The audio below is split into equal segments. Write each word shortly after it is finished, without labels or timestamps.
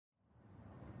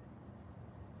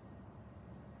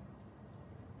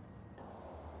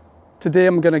Today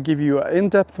I'm going to give you an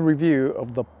in-depth review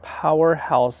of the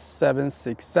PowerHouse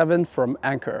 767 from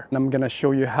Anker. And I'm going to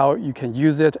show you how you can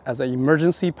use it as an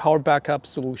emergency power backup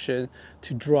solution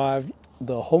to drive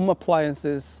the home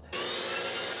appliances.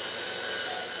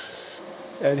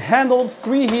 It handled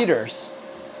 3 heaters.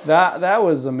 That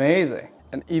was amazing.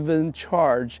 And even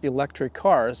charge electric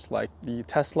cars like the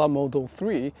Tesla Model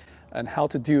 3 and how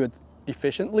to do it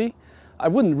efficiently. I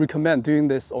wouldn't recommend doing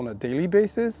this on a daily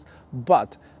basis,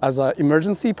 but as an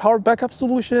emergency power backup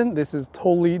solution, this is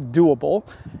totally doable.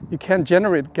 You can't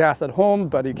generate gas at home,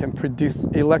 but you can produce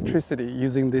electricity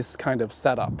using this kind of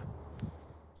setup.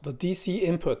 The DC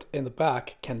input in the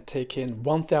back can take in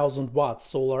 1000 watts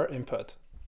solar input.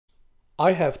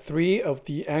 I have 3 of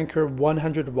the Anker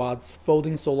 100 watts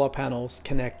folding solar panels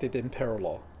connected in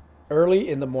parallel. Early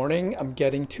in the morning, I'm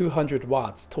getting 200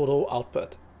 watts total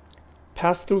output.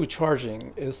 Pass-through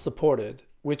charging is supported,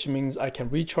 which means I can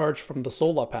recharge from the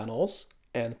solar panels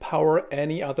and power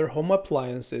any other home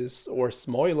appliances or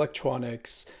small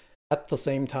electronics at the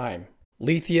same time.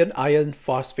 Lithium iron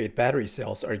phosphate battery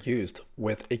cells are used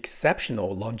with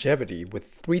exceptional longevity with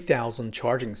 3000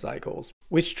 charging cycles,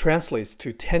 which translates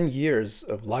to 10 years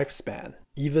of lifespan,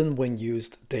 even when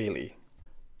used daily.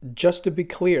 Just to be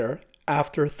clear,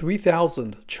 after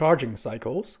 3000 charging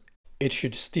cycles, it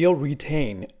should still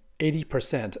retain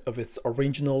 80% of its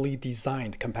originally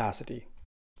designed capacity.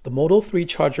 The Model 3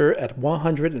 charger at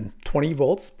 120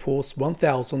 volts pulls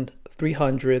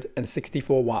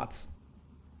 1364 watts.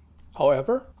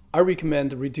 However, I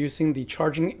recommend reducing the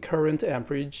charging current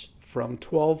amperage from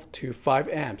 12 to 5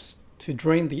 amps to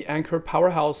drain the Anker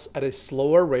PowerHouse at a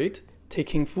slower rate,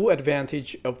 taking full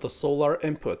advantage of the solar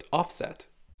input offset.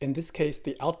 In this case,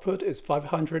 the output is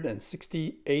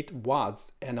 568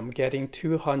 watts and I'm getting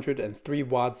 203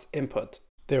 watts input.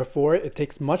 Therefore, it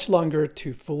takes much longer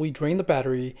to fully drain the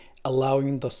battery,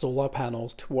 allowing the solar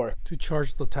panels to work. To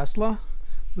charge the Tesla,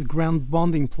 the ground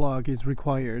bonding plug is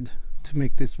required to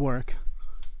make this work.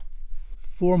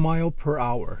 4 miles per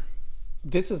hour.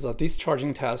 This is a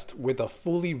discharging test with a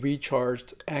fully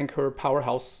recharged Anker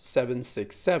PowerHouse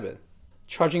 767,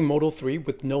 charging Model 3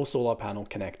 with no solar panel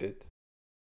connected.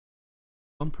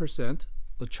 1%,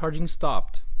 the charging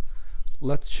stopped.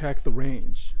 Let's check the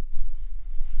range.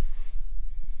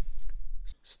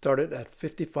 Started at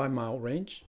 55-mile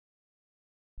range.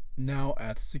 Now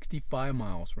at 65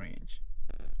 miles range,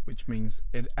 which means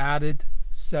it added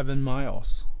 7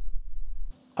 miles.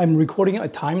 I'm recording a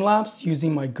time lapse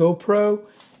using my GoPro.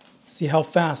 See how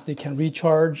fast they can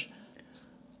recharge.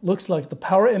 Looks like the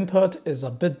power input is a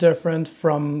bit different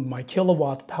from my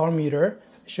kilowatt power meter.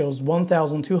 Shows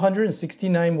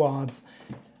 1269 watts,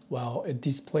 while it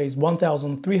displays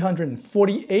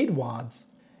 1348 watts.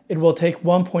 It will take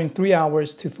 1.3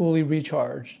 hours to fully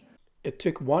recharge. It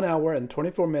took 1 hour and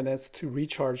 24 minutes to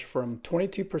recharge from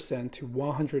 22% to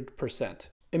 100%.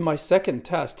 In my second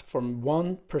test from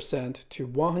 1% to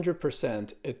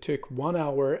 100%, it took 1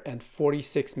 hour and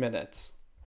 46 minutes.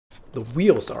 The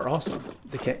wheels are awesome.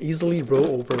 They can easily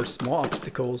roll over small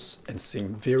obstacles and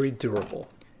seem very durable.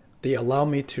 They allow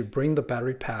me to bring the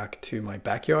battery pack to my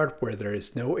backyard where there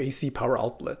is no AC power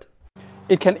outlet.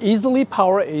 It can easily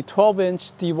power a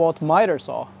 12-inch DeWALT miter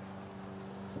saw.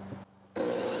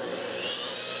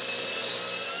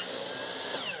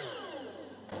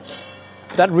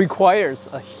 That requires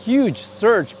a huge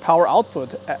surge power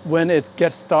output when it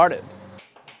gets started.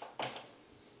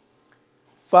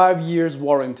 5 years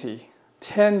warranty,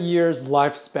 10 years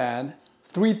lifespan,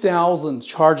 3000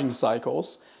 charging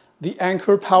cycles. The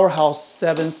Anker PowerHouse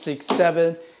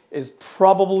 767 is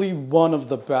probably one of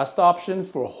the best options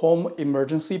for home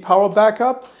emergency power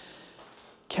backup,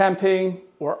 camping,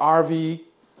 or RV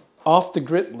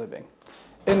off-the-grid living.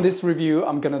 In this review,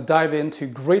 I'm going to dive into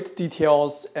great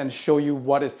details and show you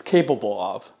what it's capable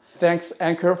of. Thanks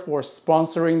Anker for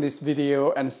sponsoring this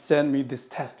video and send me this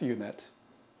test unit.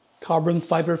 Carbon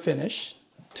fiber finish,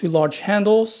 2 large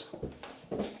handles.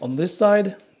 On this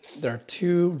side, there are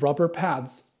 2 rubber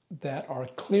pads that are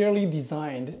clearly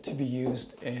designed to be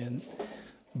used in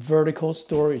vertical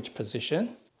storage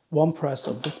position. One press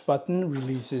of this button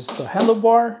releases the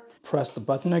handlebar. Press the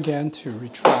button again to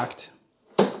retract.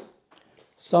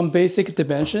 Some basic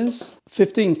dimensions: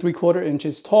 15 3/4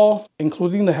 inches tall,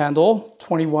 including the handle,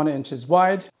 21 inches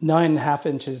wide, 9.5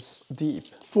 inches deep,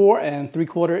 4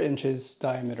 3/4 inches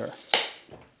diameter.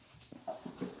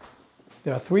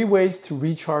 There are 3 ways to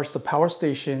recharge the power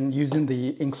station using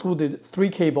the included 3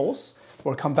 cables.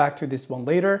 We'll come back to this one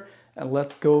later. And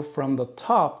let's go from the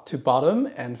top to bottom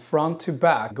and front to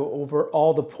back. Go over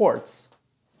all the ports.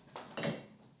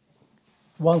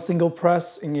 One single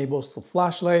press enables the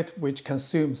flashlight, which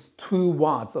consumes 2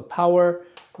 watts of power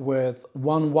with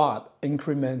 1 watt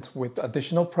increment with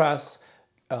additional press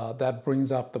that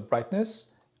brings up the brightness,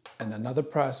 and another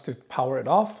press to power it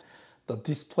off. The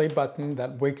display button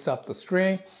that wakes up the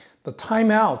screen. The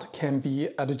timeout can be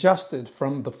adjusted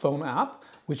from the phone app,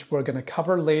 which we're going to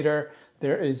cover later.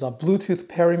 There is a Bluetooth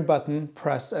pairing button.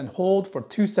 Press and hold for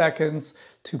 2 seconds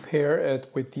to pair it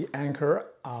with the Anker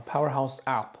PowerHouse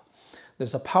app.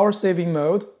 There's a power saving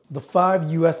mode. The 5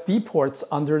 USB ports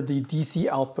under the DC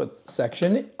output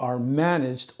section are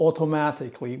managed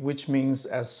automatically, which means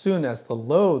as soon as the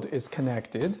load is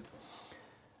connected,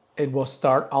 it will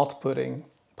start outputting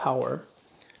power.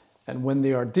 And when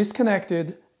they are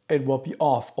disconnected, it will be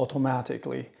off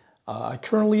automatically. I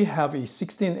currently have a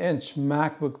 16-inch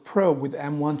MacBook Pro with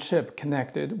M1 chip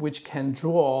connected, which can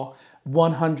draw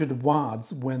 100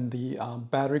 watts when the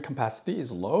battery capacity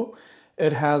is low.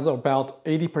 It has about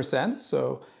 80%,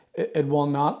 so it will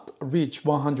not reach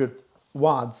 100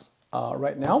 watts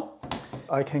right now.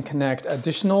 I can connect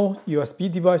additional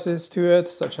USB devices to it,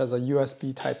 such as a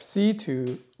USB Type-C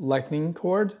to Lightning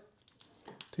cord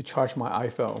to charge my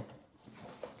iPhone.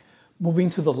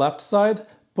 Moving to the left side,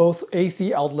 both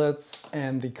AC outlets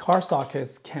and the car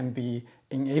sockets can be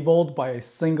enabled by a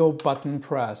single button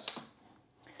press.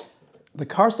 The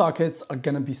car sockets are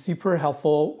going to be super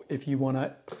helpful if you want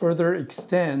to further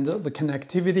extend the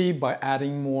connectivity by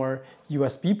adding more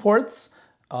USB ports,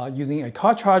 using a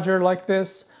car charger like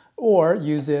this, or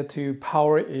use it to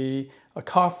power a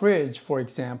car fridge, for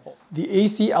example. The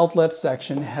AC outlet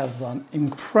section has an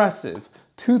impressive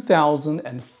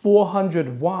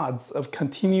 2,400 watts of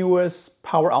continuous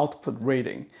power output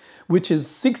rating, which is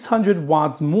 600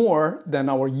 watts more than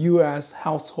our US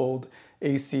household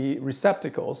AC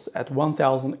receptacles at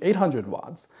 1,800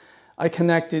 watts. I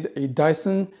connected a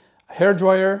Dyson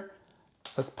hairdryer.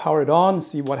 Let's power it on and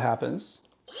see what happens.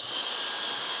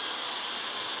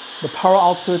 The power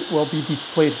output will be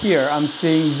displayed here. I'm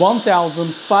seeing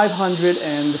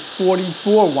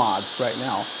 1,544 watts right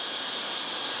now.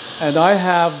 And I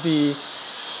have the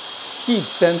heat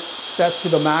set to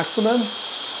the maximum.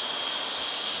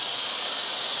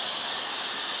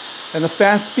 And the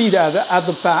fan speed at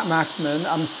the maximum,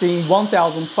 I'm seeing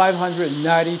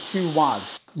 1,592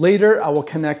 watts. Later, I will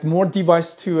connect more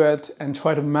devices to it and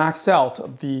try to max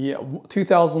out the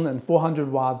 2,400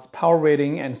 watts power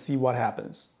rating and see what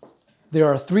happens. There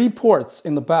are 3 ports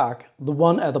in the back. The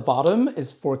one at the bottom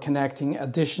is for connecting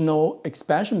additional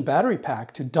expansion battery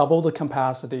pack to double the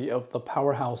capacity of the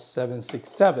PowerHouse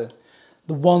 767.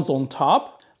 The ones on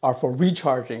top are for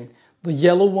recharging. The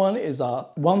yellow one is a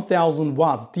 1,000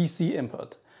 watts DC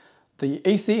input. The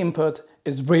AC input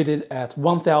is rated at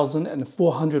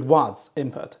 1,400 watts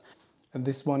input. And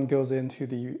this one goes into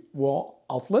the wall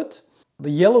outlet.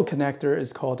 The yellow connector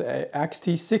is called a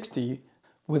XT60.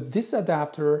 With this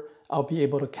adapter, I'll be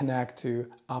able to connect to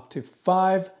up to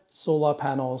 5 solar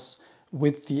panels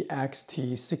with the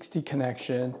XT60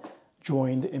 connection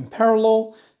joined in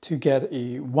parallel to get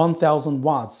a 1,000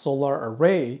 watt solar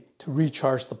array to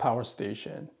recharge the power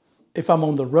station. If I'm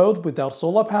on the road without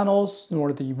solar panels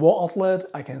nor the wall outlet,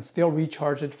 I can still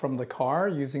recharge it from the car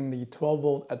using the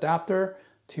 12-volt adapter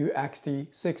to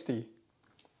XT60.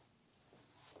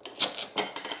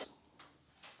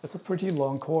 That's a pretty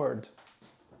long cord.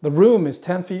 The room is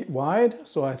 10 feet wide,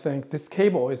 so I think this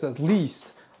cable is at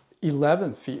least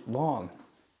 11 feet long.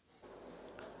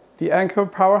 The Anker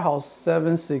PowerHouse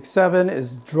 767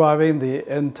 is driving the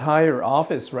entire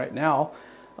office right now,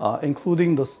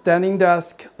 including the standing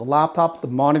desk, the laptop, the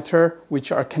monitor,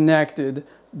 which are connected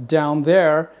down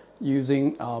there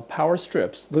using power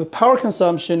strips. The power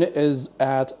consumption is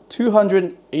at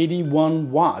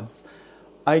 281 watts.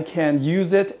 I can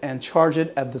use it and charge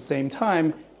it at the same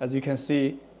time. As you can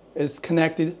see, it's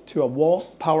connected to a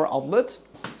wall power outlet,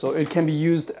 so it can be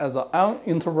used as an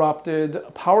uninterrupted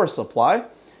power supply.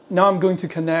 Now I'm going to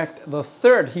connect the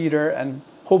third heater and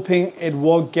hoping it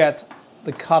will get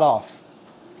the cutoff.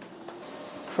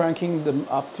 Cranking them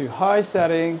up to high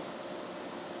setting.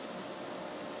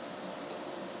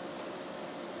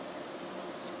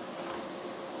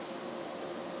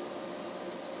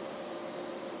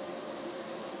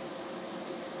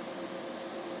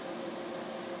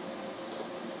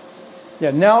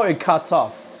 Yeah, now it cuts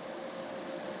off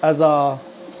as a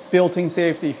built-in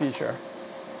safety feature.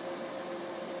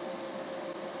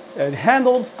 It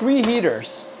handled 3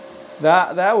 heaters.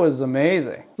 That was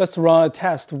amazing. Let's run a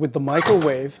test with the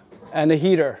microwave and the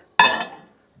heater.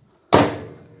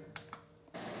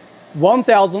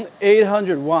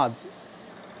 1,800 watts.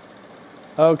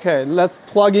 Okay, let's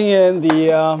plug in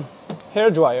the hair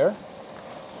dryer.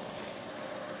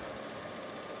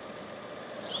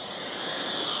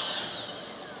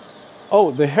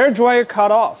 Oh, the hairdryer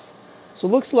cut off. So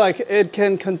it looks like it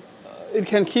can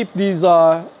keep these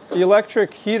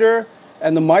electric heater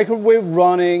and the microwave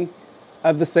running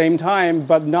at the same time,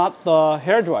 but not the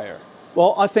hairdryer.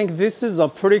 Well, I think this is a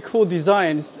pretty cool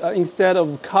design. Instead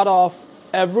of cut off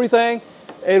everything,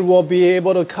 it will be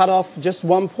able to cut off just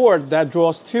one port that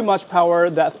draws too much power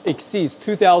that exceeds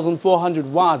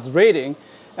 2,400 watts rating.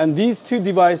 And these two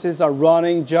devices are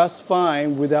running just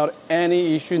fine without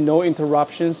any issue, no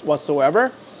interruptions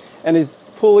whatsoever. And it's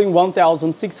pulling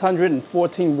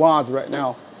 1,614 watts right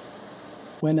now.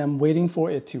 When I'm waiting for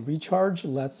it to recharge,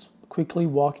 let's quickly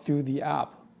walk through the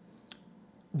app.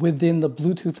 Within the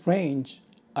Bluetooth range,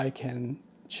 I can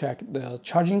check the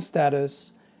charging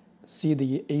status, see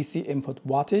the AC input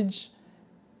wattage,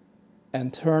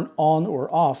 and turn on or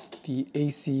off the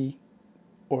AC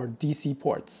or DC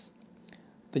ports.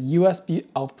 The USB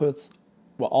outputs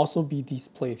will also be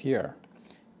displayed here.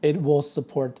 It will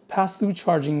support pass-through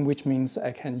charging, which means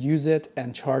I can use it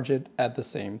and charge it at the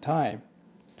same time.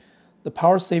 The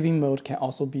power saving mode can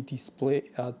also be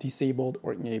disabled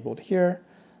or enabled here.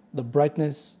 The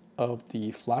brightness of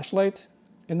the flashlight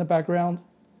in the background,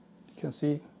 you can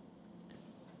see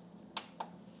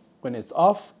when it's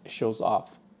off, it shows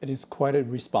off. It is quite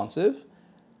responsive.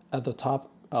 At the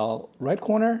top right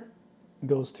corner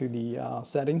goes to the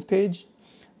settings page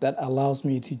that allows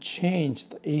me to change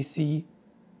the AC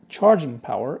charging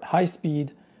power, high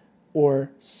speed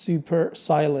or super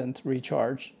silent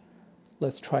recharge.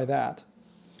 Let's try that.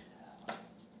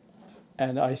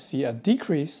 And I see a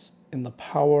decrease in the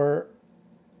power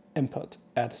input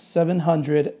at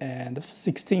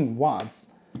 716 watts.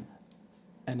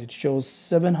 And it shows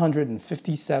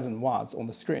 757 watts on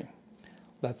the screen.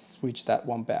 Let's switch that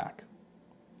one back.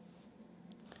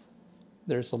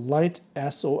 There's a light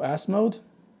SOS mode.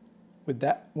 With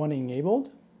that one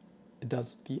enabled, it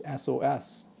does the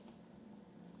SOS.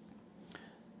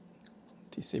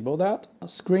 Disable that.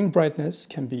 Screen brightness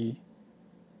can be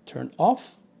turned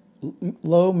off,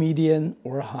 low, medium,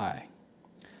 or high.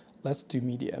 Let's do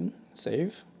medium.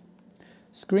 Save.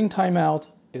 Screen timeout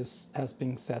has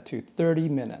been set to 30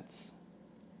 minutes.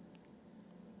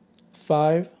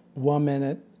 5, 1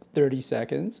 minute, 30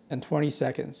 seconds, and 20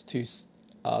 seconds to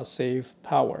save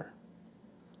power.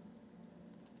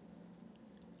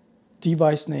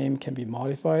 Device name can be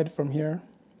modified from here.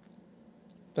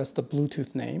 That's the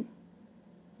Bluetooth name.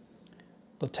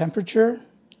 The temperature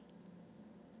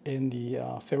in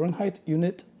the Fahrenheit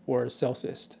unit or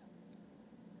Celsius.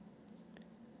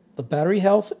 The battery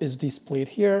health is displayed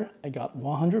here. I got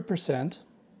 100%,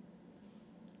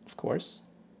 of course.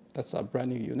 That's a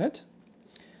brand new unit.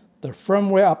 The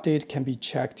firmware update can be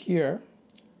checked here.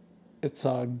 It's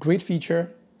a great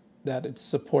feature that it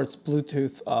supports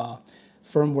Bluetooth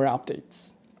firmware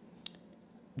updates.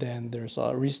 Then there's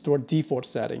a restore default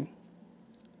setting.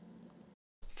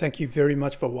 Thank you very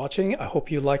much for watching. I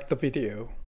hope you liked the video.